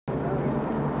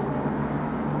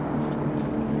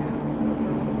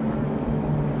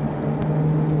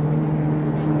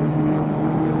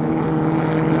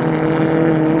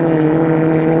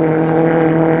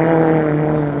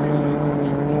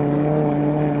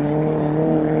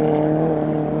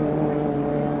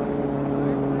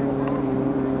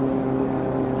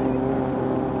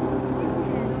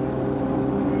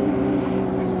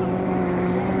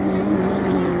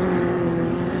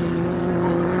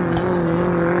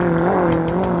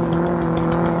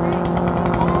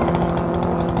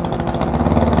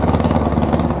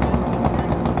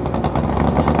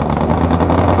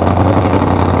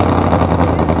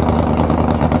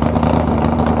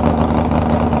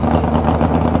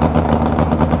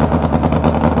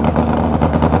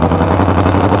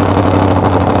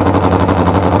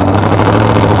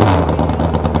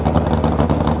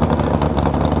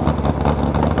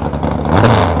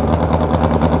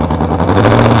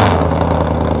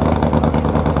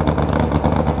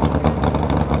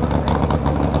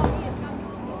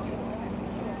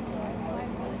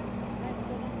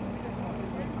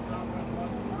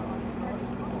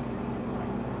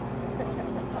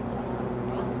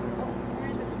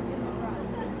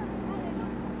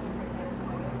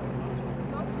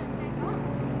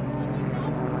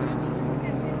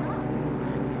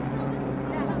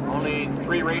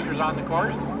on the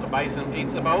course. The Bison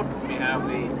Pizza Boat. We have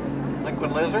the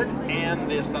Liquid Lizard and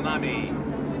the Tsunami.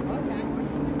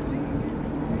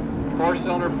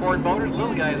 4-cylinder Ford motors.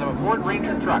 Little guys have a Ford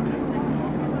Ranger truck.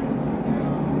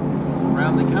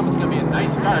 Around they come. It's going to be a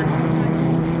nice start.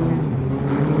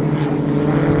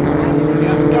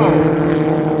 Yes, go.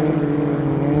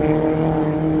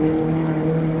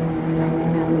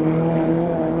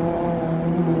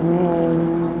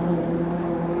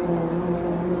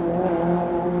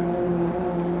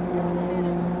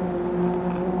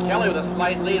 Kelly with a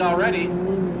slight lead already.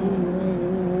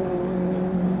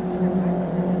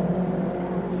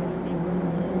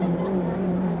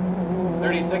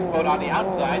 Boat on the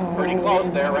outside, pretty close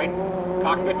there, right?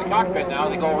 Cockpit to cockpit now.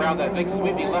 They go around that big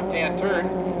sweeping left-hand turn.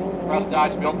 Russ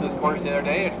Dodge built this course the other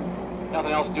day, and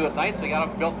nothing else to do at night, so they got up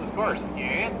and built this course.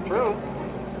 Yeah, true.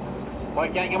 Boy,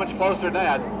 can't get much closer than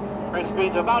that. Current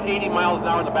speeds of about 80 miles an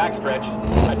hour in the backstretch.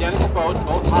 Identical boats,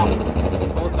 both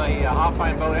a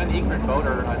Hoffine boat and the Egret boat,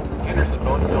 or a Henderson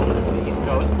boat built in the East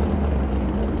Coast.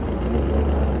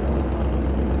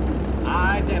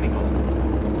 Identical.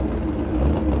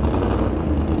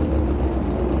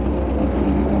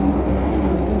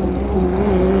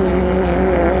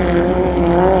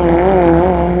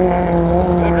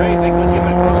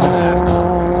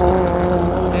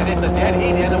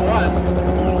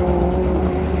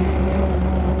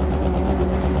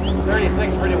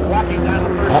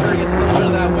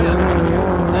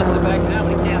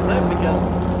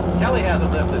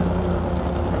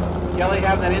 Kelly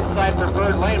having that inside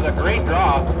preferred lane was a great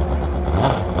draw.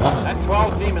 That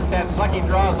 12 team has had lucky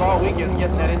draws all weekend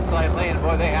getting that inside lane.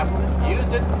 Boy, they have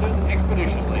used it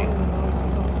expeditiously.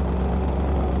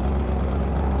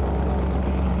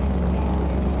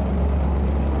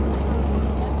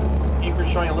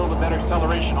 Egret showing a little bit better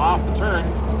acceleration off the turn.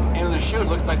 Into the chute,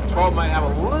 looks like the 12 might have a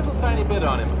little tiny bit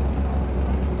on him.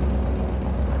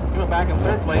 He went back in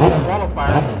third place in the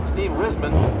qualifier. Steve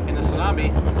Wisman in the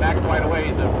Tsunami back quite a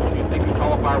ways if you think the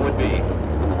qualifier would be.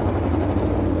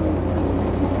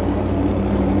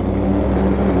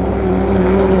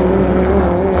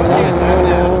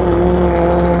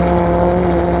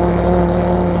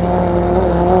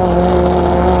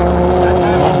 That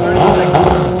time was 36.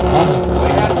 We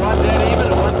had one dead even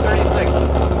at 136.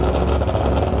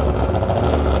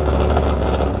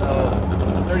 So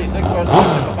 36 goes up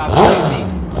about 3 feet.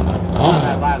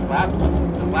 That last lap.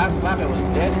 The last lap it was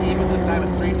dead even, this time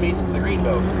at 3 feet to the green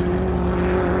boat.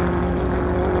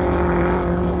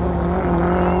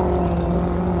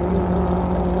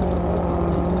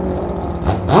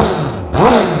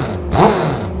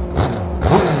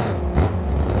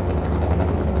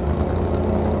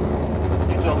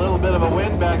 Into a little bit of a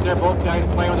wind back there, both guys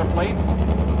playing with their plates.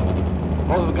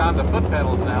 Both of them gone to foot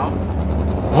pedals now.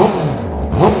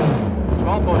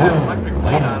 12 boat had an electric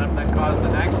plate on him that caused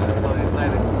an accident, so they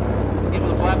decided to give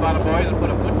the flat bottom boys and put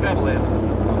a foot pedal in.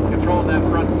 Control that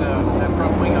front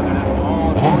wing on there. That's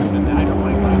all important in the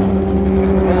hydroplane class.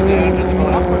 Pulls the engines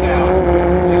going up or down.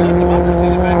 They lift them up or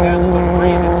send it back down so it's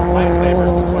free. It's a lifesaver.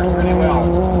 It works pretty well.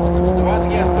 So once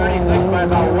again, 36 by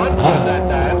about 1 foot that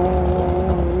time.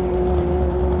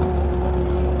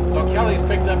 So Kelly's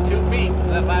picked up 2 feet in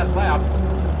that last lap.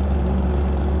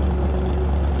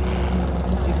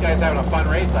 Guys having a fun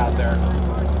race out there.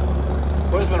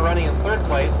 Wisman running in third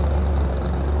place.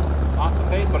 Off the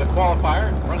pace, but a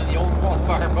qualifier, running the old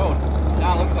qualifier boat.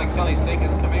 Now it looks like Kelly's taking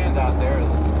command out there as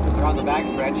they're on the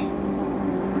backstretch.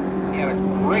 He had a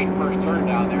great first turn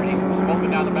down there, and he's smoking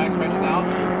down the backstretch now.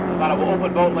 About an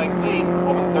open boat length lead,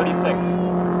 over 36.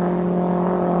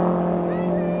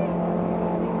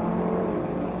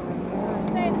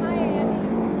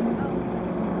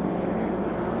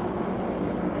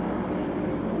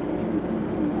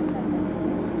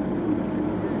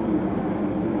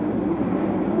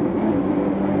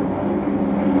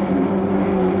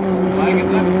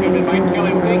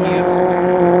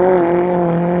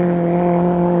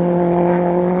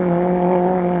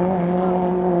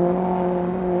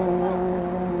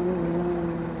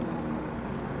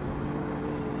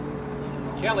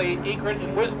 Kelly, Egret,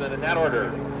 and Wisman in that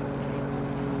order.